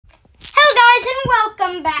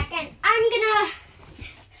welcome back, and I'm gonna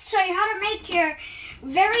show you how to make your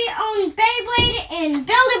very own Beyblade and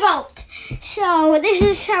build a boat. So this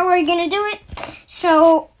is how we're gonna do it.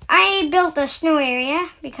 So I built a snow area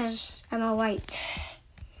because I'm a white.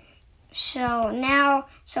 So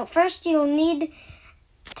first you'll need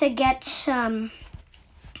to get some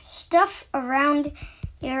stuff around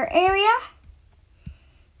your area.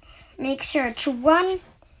 Make sure it's one,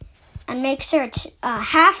 and make sure it's a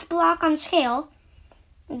half block on scale.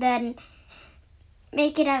 Then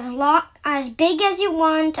make it as big as you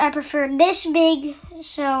want. I prefer this big,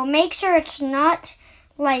 so make sure it's not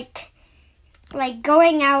like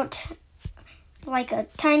going out like a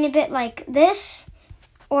tiny bit like this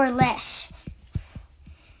or less.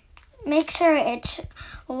 Make sure it's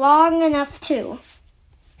long enough too.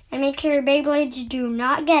 And make sure your Beyblades do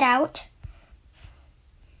not get out.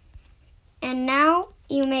 And now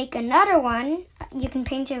you make another one. You can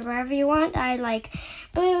paint it wherever you want. I like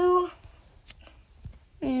blue.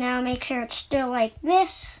 Now make sure it's still like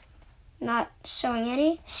this, not showing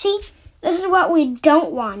any. See, this is what we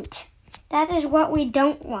don't want. That is what we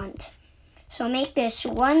don't want. So make this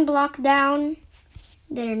one block down,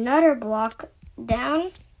 then another block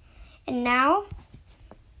down, and now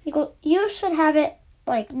you should have it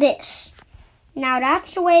like this. Now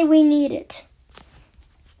that's the way we need it.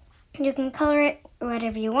 You can color it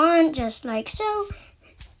whatever you want, just like so.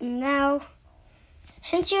 Now,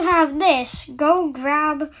 since you have this, go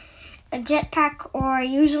grab a jetpack or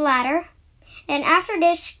use a ladder. And after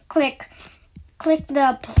this, click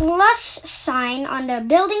the plus sign on the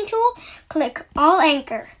building tool. Click all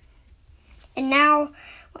anchor. And then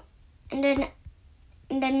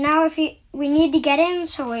now we need to get in,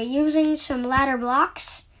 so we're using some ladder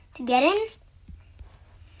blocks to get in.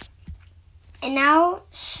 And now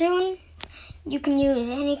soon you can use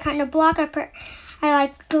any kind of block. I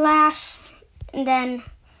like glass. And then,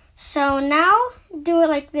 so now do it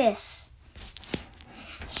like this.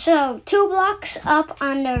 So 2 blocks up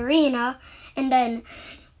on the arena, and then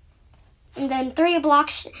 3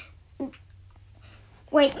 blocks.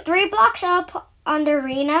 Wait, 3 blocks up on the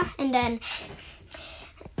arena, and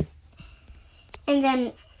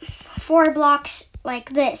then 4 blocks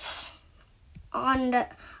like this on the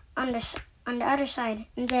other side.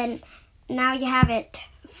 And then now you have it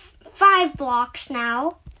 5 blocks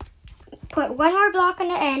now. Put 1 more block on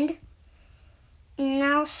the end.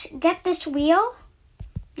 Now get this wheel.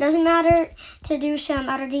 Doesn't matter to do some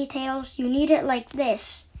other details. You need it like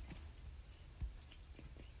this.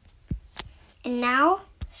 And now,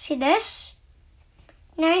 see this?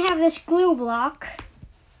 Now you have this glue block.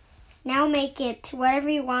 Now make it whatever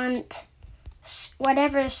you want,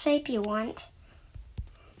 whatever shape you want.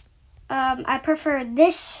 I prefer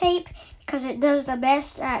this shape because it does the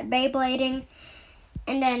best at Beyblading.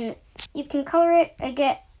 And then you can color it and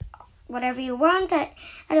get whatever you want. I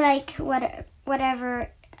like whatever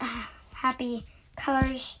happy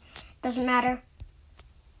colors. Doesn't matter.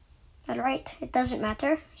 Right? It doesn't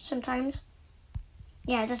matter sometimes.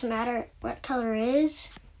 Yeah, it doesn't matter what color it is.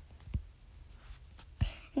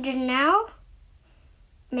 And then now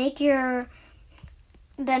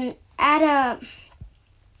then add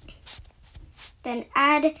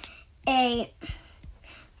a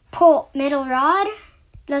middle rod.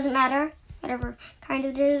 Doesn't matter, whatever kind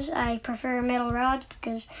it is. I prefer metal rods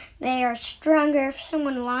because they are stronger if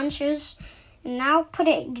someone launches. And now put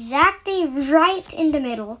it exactly right in the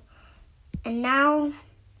middle. And now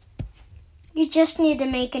you just need to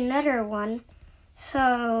make another one.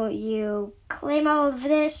 So you claim all of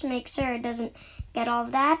this, make sure it doesn't get all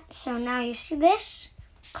of that. So now you see this,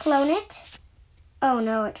 clone it. Oh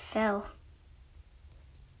no, it fell.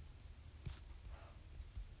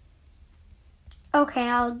 Okay,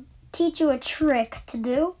 I'll teach you a trick to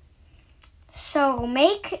do. So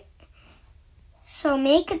make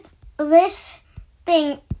this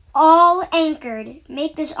thing all anchored.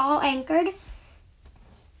 Make this all anchored.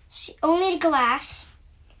 Only the glass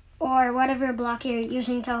or whatever block you're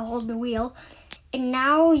using to hold the wheel. And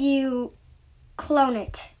now you clone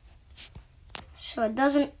it so it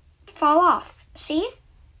doesn't fall off. See?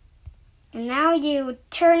 And now you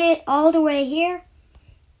turn it all the way here.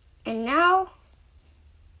 And now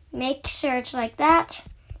make sure it's like that,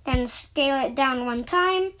 then scale it down 1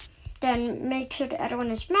 time, then make sure the other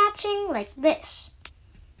one is matching like this.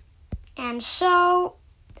 And so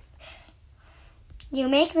you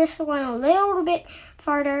make this one a little bit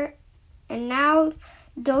farther, and now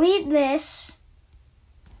delete this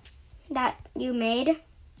that you made.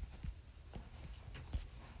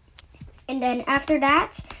 And then after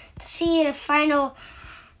that, to see the final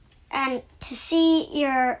and to see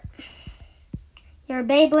your your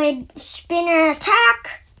Beyblade spinner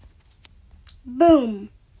attack. Boom.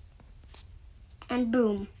 And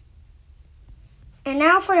boom. And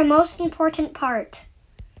now for the most important part.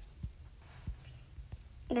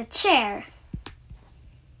 The chair.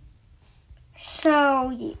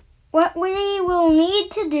 So what we will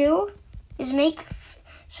need to do is make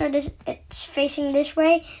sure it's facing this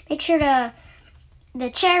way. Make sure the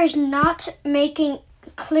chair is not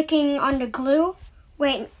clicking on the glue.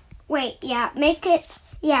 Wait, yeah,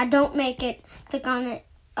 don't make it click on it.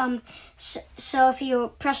 So if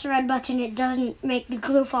you press the red button, it doesn't make the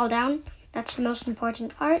glue fall down. That's the most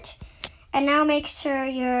important part. And now make sure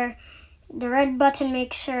the red button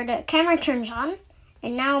makes sure the camera turns on.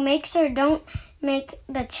 And now make sure don't make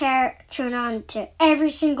the chair turn on to every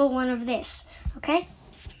single one of this, okay?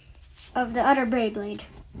 Of the other Beyblade.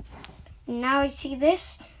 And now you see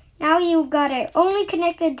this. Now you got it only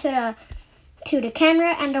connected to the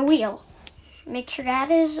camera and the wheel. Make sure that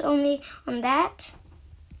is only on that.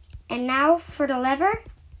 And now for the lever.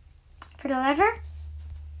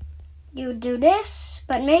 You do this,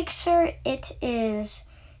 but make sure it is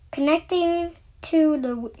connecting to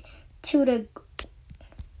the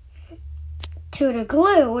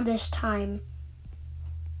glue this time.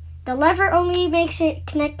 The lever only makes it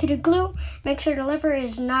connect to the glue. Make sure the lever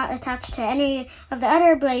is not attached to any of the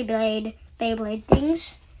other Beyblade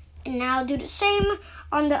things. And now do the same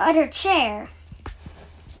on the other chair.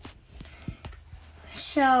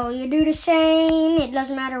 So you do the same. It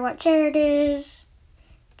doesn't matter what chair it is.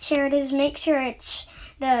 Make sure it's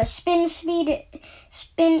the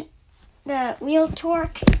the wheel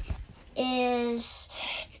torque is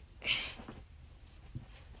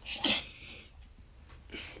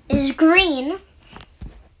green.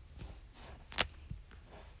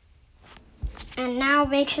 And now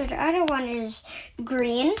make sure the other one is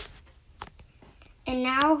green. And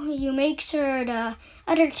now you make sure the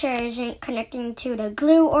other chair isn't connecting to the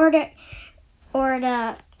glue or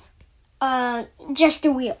just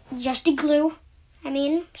the glue.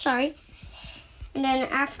 Sorry. And then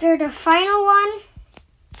after the final one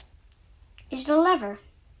is the lever.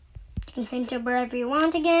 You can paint it wherever you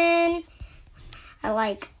want again. I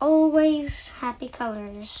like always happy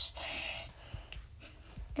colors.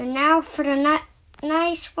 And now for the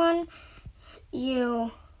nice one,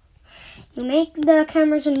 you make the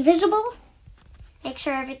cameras invisible. Make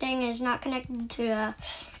sure everything is not connected to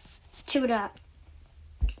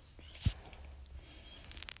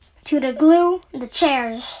the glue. The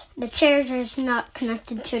chairs is not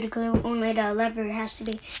connected to the glue. Only the lever has to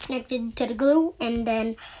be connected to the glue. And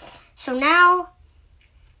then, so now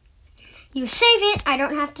you save it. I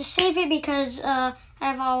don't have to save it because I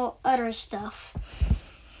have all other stuff.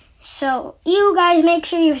 So you guys make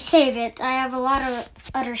sure you save it. I have a lot of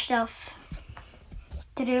other stuff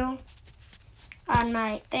to do. On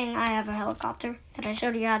my thing, I have a helicopter that I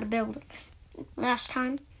showed you how to build last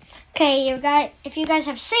time. Okay, if you guys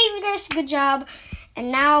have saved this, good job.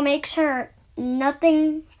 And now make sure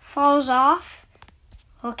nothing falls off.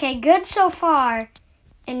 Okay, good so far.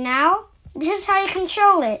 And now, this is how you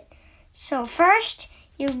control it. So first,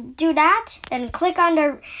 you do that, then click on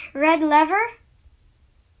the red lever.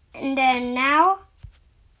 And then now,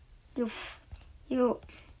 you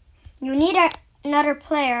need another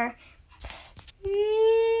player.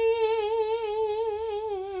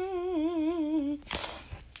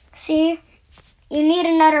 See, you need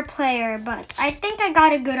another player, but I think I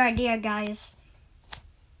got a good idea, guys.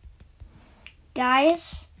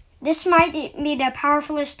 Guys, this might be the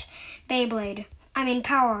powerfulest Beyblade.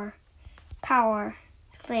 Power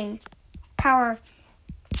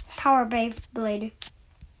Beyblade.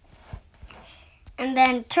 And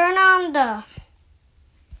then turn on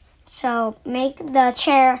so make the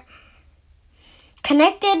chair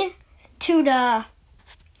connected to the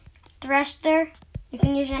thruster. You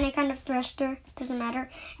can use any kind of thruster, doesn't matter.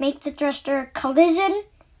 Make the thruster collision,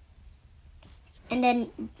 and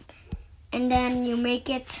then you make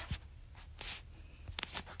it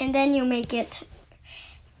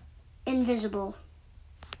invisible.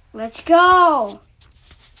 Let's go.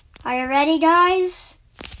 Are you ready, guys?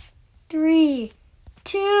 3,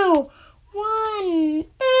 2, 1.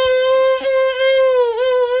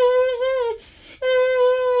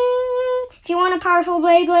 If you want a powerful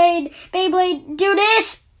Beyblade, do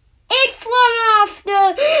this. It flung off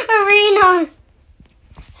the arena.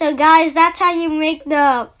 So guys, that's how you make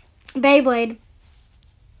the Beyblade.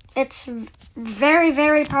 It's very,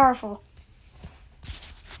 very powerful.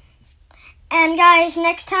 And guys,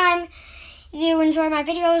 next time you enjoy my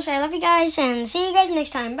videos, I love you guys, and see you guys next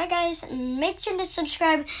time. Bye guys, and make sure to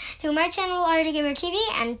subscribe to my channel, Arri TV,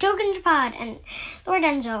 and Tokens Pod, and Lord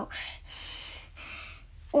Enzo.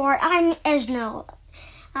 or I'm Esno.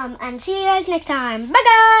 And see you guys next time.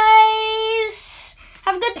 Bye, guys.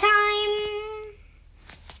 Have a good time.